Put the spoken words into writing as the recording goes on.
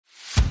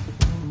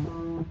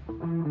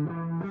Hello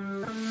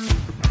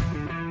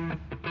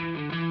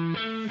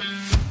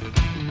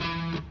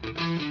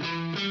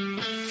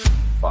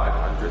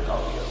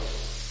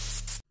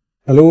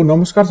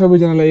नमस्कार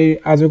सबैजनालाई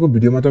आजको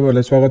भिडियोमा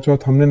तपाईहरुलाई स्वागत छ।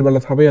 थम्बनेलबाट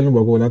थाहा पाइहाल्नु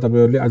भएको होला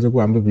तपाईहरुले आजको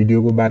हाम्रो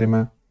भिडियोको बारेमा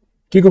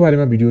केको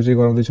बारेमा भिडियो चाहिँ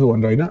गराउँदै छौ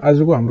भनेर हैन।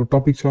 आजको हाम्रो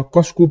टपिक छ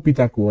कसको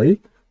पिताको है,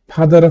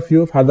 फादर अफ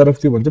यो फादर अफ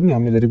त्यो भन्छ नि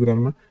हामीले धेरै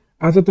कुराहरुमा।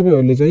 आज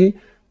तपाईहरुले चाहिँ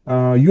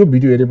यो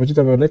भिडियो हेरेपछि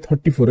तपाईहरुलाई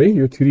 34 है,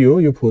 यो 3 हो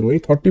यो 4 हो है,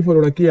 34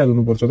 वटा के याद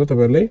हुनु पर्छ त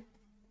तपाईहरुलाई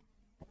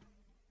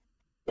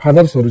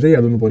फादर्सहरु चाहिँ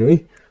याद हुनु पर्यो है।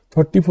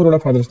 34 वटा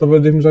फादर्स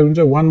तपाईहरुले देख्न सक्नुहुन्छ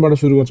 1 बाट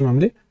सुरु गर्छौं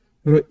हामीले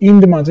र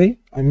इन्डमा चाहिँ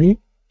हामी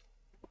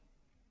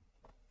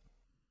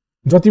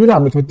जति बेला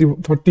हामीले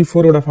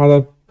 34 वटा फादर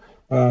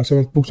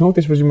सम्म पुग्छौं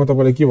त्यसपछि म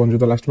तपाईलाई के भन्छु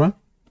त लास्टमा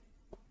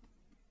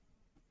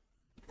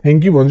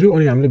थ्यांक यू भन्छु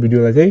अनि हामीले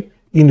भिडियोलाई चाहिँ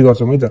इन्ड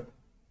गर्छौं है त।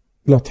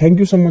 ल थ्यांक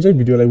यू सम्म चाहिँ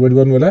भिडियोलाई वेट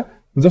गर्नु होला।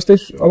 जस्तै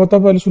अब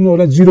तपाईहरुले सुन्नु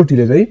होला जीरो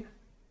टिलेज है,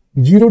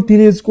 जीरो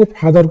टिलेज को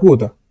फादर को हो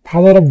त,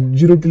 फादर अफ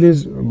जीरो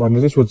टिलेज भन्ने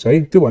चाहिँ सोध्छ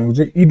है। त्यो भनेको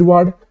चाहिँ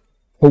एडवर्ड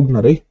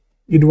फौक्नर है,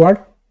 एडवर्ड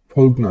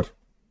फौक्नर।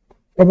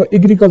 अब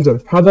एग्रिकल्चर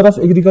फादर अफ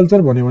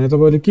एग्रिकल्चर भन्यो भने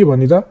तपाईहरुले के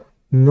भन्ने त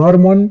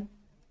नर्मन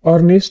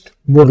अर्नेस्ट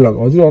बोरलग।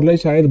 हजुरहरुलाई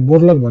सायद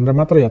बोरलग भनेर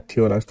मात्र याद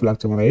थियो होला जस्तो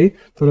लाग्छ मलाई है,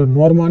 तर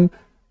नर्मन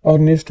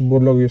अर्नेस्ट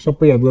बोरलग यो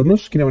सबै याद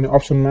गर्नुस् किनभने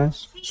अप्सनमा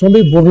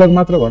सधैँ बोरलग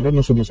मात्र भनेर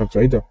नसोध्न सक्छ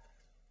है त।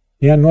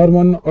 यहाँ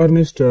नर्मन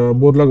अर्नेस्ट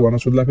बोरलग भन्न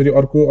सोध्ला फेरि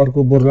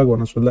अर्को बोरलग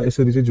भन्न सोध्ला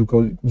यसरी चाहिँ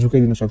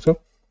झुकाइदिन सक्छ।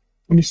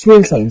 अनि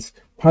soil science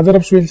father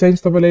of soil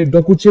science तपाईलाई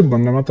डकुचेप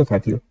भनेर मात्र थाहा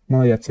थियो,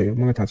 मलाई याद छ यो,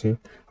 मलाई थाहा छ यो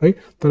है।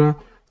 तर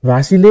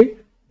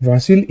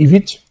भासिल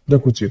इभिच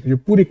डकुचेप यो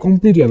पुरै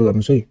कम्प्लिट याद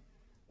गर्नुस् है।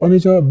 अनि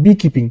छ be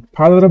keeping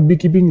father of be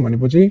keeping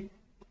भनेपछि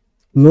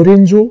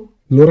लोरेन्जो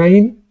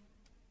लोराइन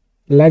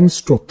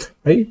ल्याङ्स्ट्रोथ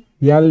है,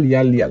 याल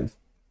 3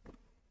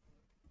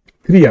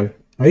 याल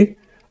है।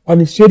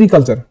 अनि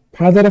सेरिकल्चर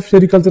फादर अफ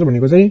सेरिकल्चर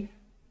भनेको चाहिँ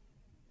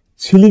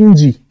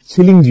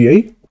छिलिङजी है।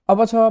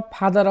 अब छ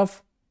फादर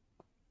अफ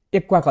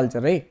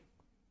एक्वाकल्चर है।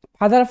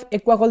 फादर अफ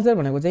एक्वाकल्चर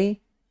भनेको चाहिँ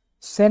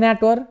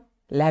सेनाटर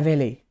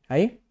ल्याभेले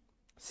है,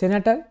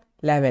 सेनाटर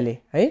ल्याभेले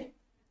है।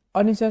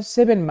 अनि छ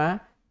 7 मा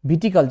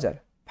भिटिकल्चर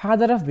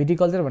फादर अफ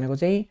भिटिकल्चर भनेको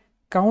चाहिँ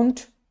काउन्ट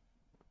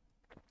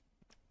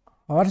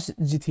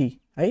हर्सजिथी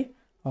है,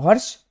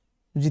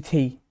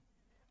 हर्सजिथी।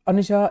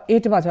 अनि छ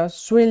 8 मा छ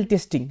सोइल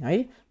टेस्टिङ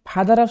है,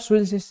 फादर अफ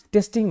सोइल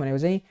टेस्टिङ भनेको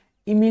चाहिँ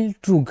इमिल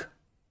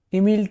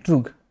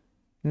ट्रुग।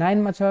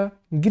 9 मा छ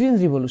ग्रीन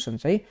रिभोल्युसन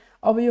है।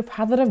 अब यो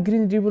फादर अफ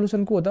ग्रीन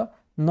रिभोल्युसन को हो त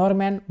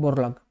नर्म्यान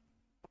बोरलग,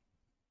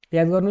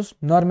 याद गर्नुस्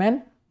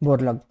नर्म्यान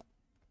बोरलग।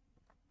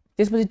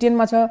 त्यसपछि 10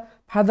 मा छ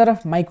फादर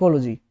अफ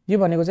माइकोलोजी, यो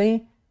भनेको चाहिँ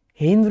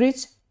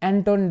हेनरिच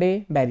एन्टोन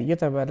डे ब्यारी। यो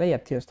तपाईहरुलाई याद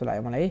थियो जस्तो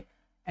लाग्यो मलाई है,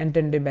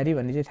 एन्टोन डे ब्यारी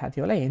भन्ने चाहिँ थाहा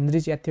थियो होला,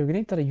 हेनरिच याद थियो कि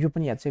नै, तर यो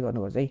पनि याद चाहिँ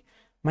गर्नुपर्छ है।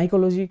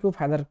 माइकोलोजी को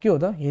फादर के हो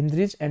त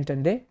हेनरिच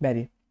एन्टोन डे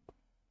ब्यारी।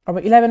 अब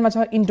 11 मा छ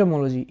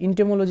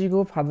इन्टोमोलोजी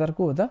को फादर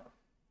को हो त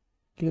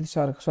के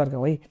सर्क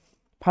है।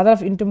 फादर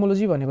अफ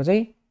इन्टोमोलोजी भनेको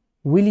चाहिँ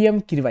विलियम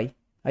किर्वाई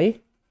है,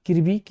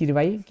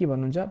 किर्वाई के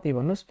भन्नुहुन्छ त्यही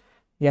भन्नुस्,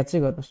 याद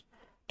चाहिँ गर्नुस्।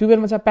 12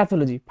 मा छ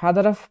pathology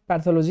father of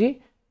pathology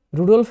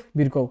Rudolf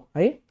भिर्कौ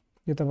है।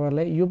 यो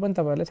तपाईहरुलाई यो पनि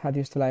तपाईहरुलाई थाहा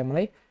थियो जस्तो लाग्यो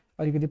मलाई,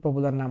 अलिकति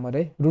पपुलर नामहरु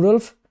है,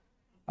 रुडोल्फ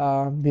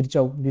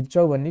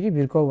भिर्चौ भन्ने कि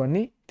भिर्कौ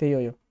भन्ने त्यही हो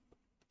यो।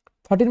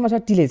 13 मा छ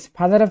tillage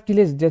father of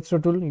tillage Jethro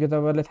tool, यो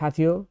तपाईहरुलाई थाहा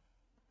थियो।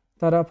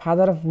 तर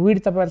फादर अफ विड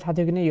तपाईहरुलाई थाहा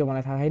थियो कि नै यो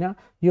मलाई थाहा छैन,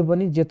 यो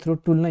पनि जेथ्रो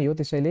टुल नै हो,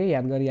 त्यसैले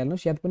याद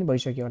गरिहाल्नुस्, याद पनि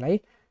भइसक्यो होला है।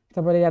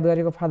 तपाईले याद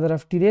गरेको फादर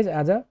अफ टिलेज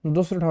आज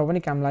दोस्रो ठाउँ पनि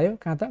काम लाग्यो,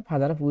 कहाँ त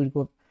फादर अफ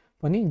विडको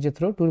पनि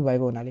जेथ्रो टुल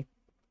भएको हुनाले।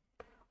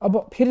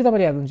 अब फेरि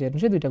तपाईले याद हुन्छ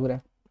हेर्नुस् है दुईटा कुरा,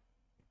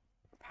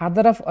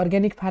 फादर अफ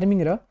अर्ग्यानिक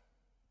फार्मिङ र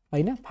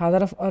हैन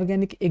फादर अफ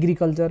अर्ग्यानिक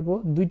एग्रिकल्चरको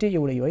दुईटै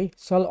एउटै हो है,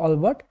 सल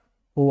अल्बर्ट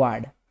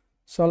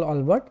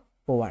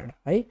होवार्ड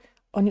है।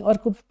 अनि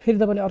अर्को फेरि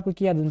तपाईले अर्को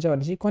के याद हुन्छ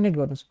भनेपछि कनेक्ट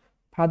गर्नुस्,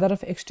 फादर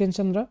अफ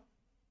एक्सटेन्सन र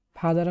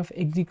फादर अफ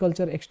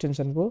एग्रिकल्चर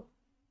एक्सटेन्सनको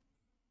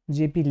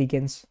जेपी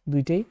लिकेन्स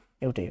दुईटै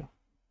एउटै हो।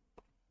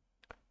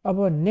 अब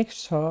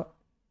नेक्स्ट छ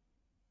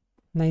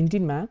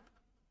 19 मा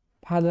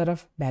फादर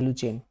अफ भ्यालु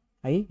चेन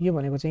है, यो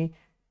भनेको चाहिँ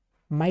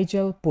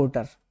माइचेल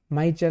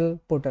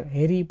पोर्टर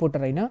हेरी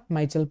पोर्टर हैन,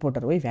 माइचेल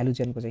पोर्टर हो है भ्यालु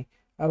चेनको चाहिँ।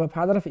 अब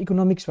फादर अफ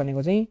इकोनोमिक्स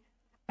भनेको चाहिँ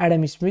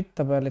एडम स्मिथ,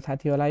 तपाईहरुले थाहा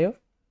थियो होला यो,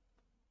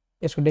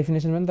 यसको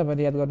डेफिनेसन पनि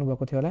तपाईहरुले याद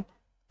गर्नुभएको थियो होला।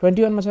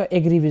 21 मा छ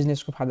एग्री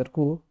बिजनेसको फादर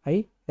को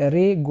है,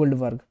 रे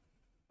गोल्डबर्ग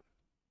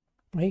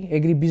है।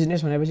 एग्री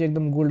बिजनेस भनेपछि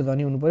एकदम गोल्ड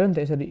धनी हुनु पर्यो नि त,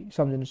 यसरी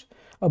सम्झिनुस्।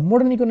 अब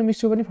मोडर्न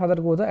इकोनोमिक्सको पनि फादर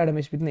को हो त एडम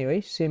स्मिथ नै हो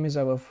है, सेम इज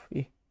अब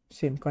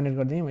सेम कनेक्ट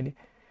गरिदिएँ मैले।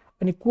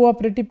 अनि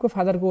कोअपरेटिभको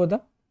फादर को हो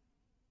त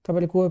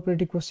तपाईले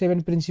कोअपरेटिभको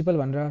 7 प्रिन्सिपल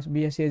भनेर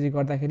बीएससी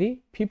गर्दाखेरि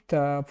 5th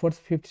 4th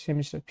 5th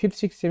semester 5th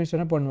 6th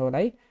सेमिस्टरमा पढ्नु होला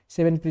है,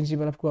 7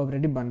 प्रिन्सिपल अफ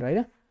कोअपरेटिभ भनेर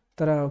हैन।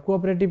 तर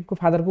कोअपरेटिभको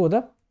फादर को हो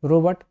त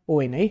रोबर्ट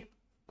ओवेन है,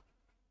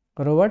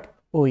 Robert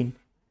oven.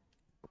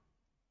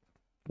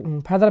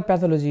 Father of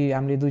pathology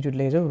हामीले दुईचोटि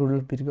लेखेछौँ,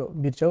 रुडोल्फ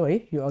भिर्चौ है,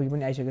 यो अघि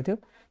पनि आइसकेको थियो।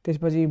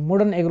 त्यसपछि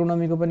मोडर्न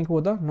एग्रोनोमीको पनि को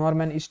हो त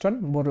नर्म्यान इस्टर्न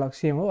बोरलग,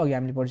 सेम हो, अघि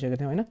हामीले पढिसकेको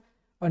थियौँ हैन।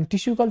 अनि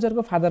टिस्यु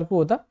कल्चरको फादर को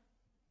हो त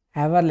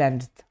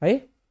हेभरल्यान्ड है।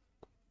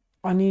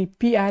 अनि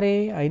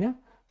पिआरए हैन,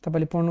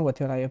 तपाईले पढ्नुभएको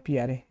थियो होला यो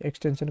पिआरए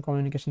एक्सटेन्सन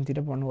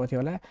कम्युनिकेसनतिर पढ्नुभएको थियो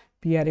होला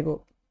पिआरए को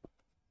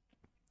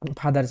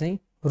फादर चाहिँ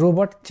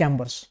रोबर्ट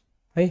च्याम्बर्स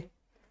है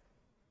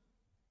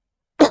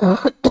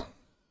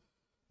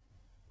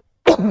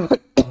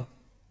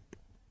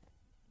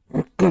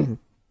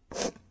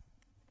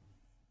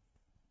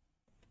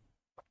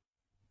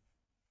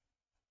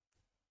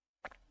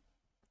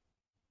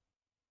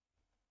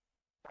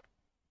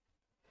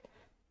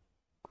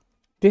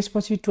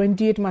त्यसपछि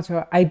 28 मा छ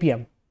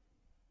आइपिएम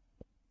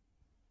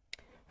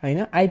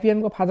हैन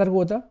आइपिएम को फादर को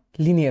हो त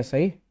लिनियस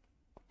है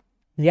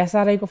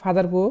यासाराई को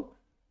फादर को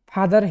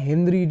फादर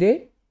हेनरी डे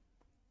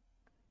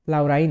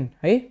लाउराइन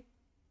है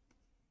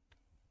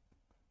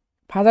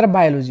फादर अफ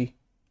बायोलोजी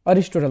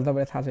अरिस्टोटल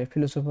तपाईलाई थाहा छ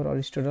philosopher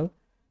Aristotle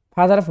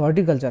father of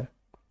horticulture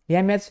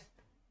MH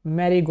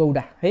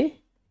म्यारीगोल्डा है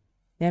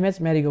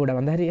एमएच म्यारीगोल्डा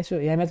भन्दाखेरि यसो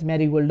एमएच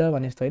म्यारीगोल्ड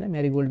भने जस्तो हैन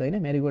म्यारीगोल्ड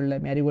हैन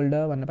म्यारीगोल्ड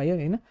भन्न पाइयो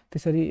हैन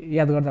त्यसरी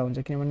याद गर्दा हुन्छ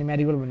किनभने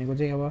म्यारीगोल्ड भनेको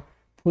चाहिँ अब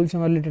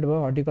फुलसँग रिलेटेड भयो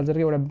हर्टिकल्चरको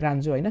एउटा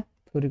ब्रान्च हो हैन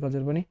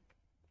फ्लोरिकल्चर पनि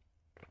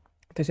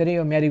त्यसरी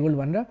यो म्यारीगोल्ड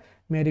भनेर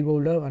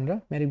म्यारीगोल्ड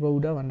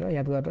भनेर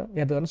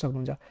याद गर्न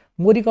सक्नुहुन्छ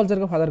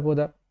मोरिकल्चरको फादर को हो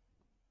त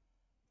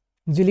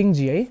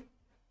जिलिङजी है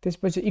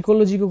त्यसपछि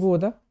इकोलोजीको को हो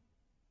त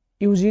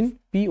युजिन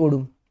पी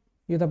ओडुम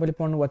यो तपाईले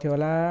पढ्नु भएको थियो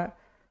होला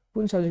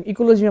कुन सब्जेक्ट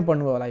इकोलोजीमा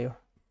पढ्नु भयो होला यो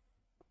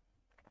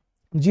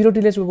जीरो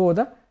टिलेजको को हो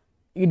त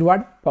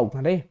एडवर्ड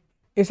पाउकनर है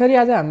यसरी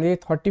आज हामीले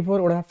 34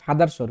 वटा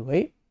फादर्सहरु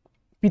है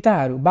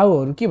पिताहरु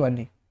बाबुहरु के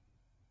भन्ने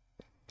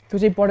त्यो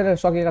चाहिँ पढेर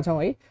सकेका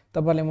छौं है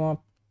तपाईलाई म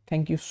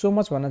थ्यांक यू सो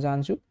मच भन्न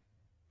चाहन्छु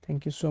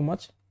थ्यांक यू सो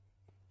मच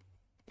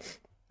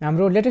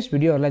हाम्रो लेटेस्ट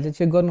भिडियोहरुलाई चाहिँ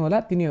चेक गर्नु होला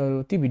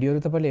ती भिडियोहरु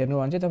तपाईले हेर्नु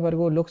भने चाहिँ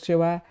तपाईहरुको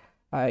लोकसेवा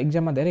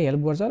एक्जाममा धेरै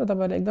हेल्प गर्छ र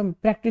तपाईहरुलाई एकदम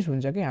प्र्याक्टिस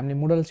हुन्छ के हामीले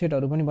मोडल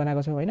सेटहरु पनि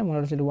बनाएको छौं हैन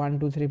मोडल सेट 1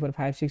 2 3 4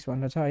 5 6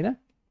 भनेर छ हैन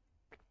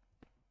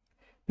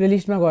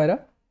प्लेलिस्टमा गएर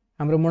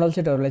हाम्रो मोडल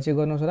सेटहरुलाई चेक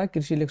गर्नुहोस् होला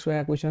कृषि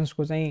लोकसेवा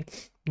क्वेशन्सको चाहिँ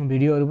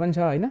भिडियोहरु पनि छ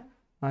हैन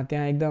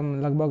त्यहाँ एकदम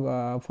लगभग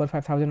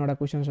 4-5,000 वटा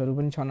क्वेशन्सहरु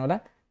पनि छन् होला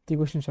ती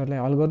क्वेशन्सहरुलाई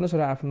हल गर्नुस्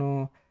र आफ्नो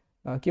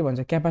के भन्छ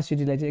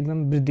क्यापासिटीलाई चाहिँ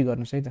एकदम वृद्धि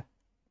गर्नुस् है त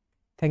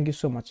थ्यांक यू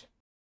सो मच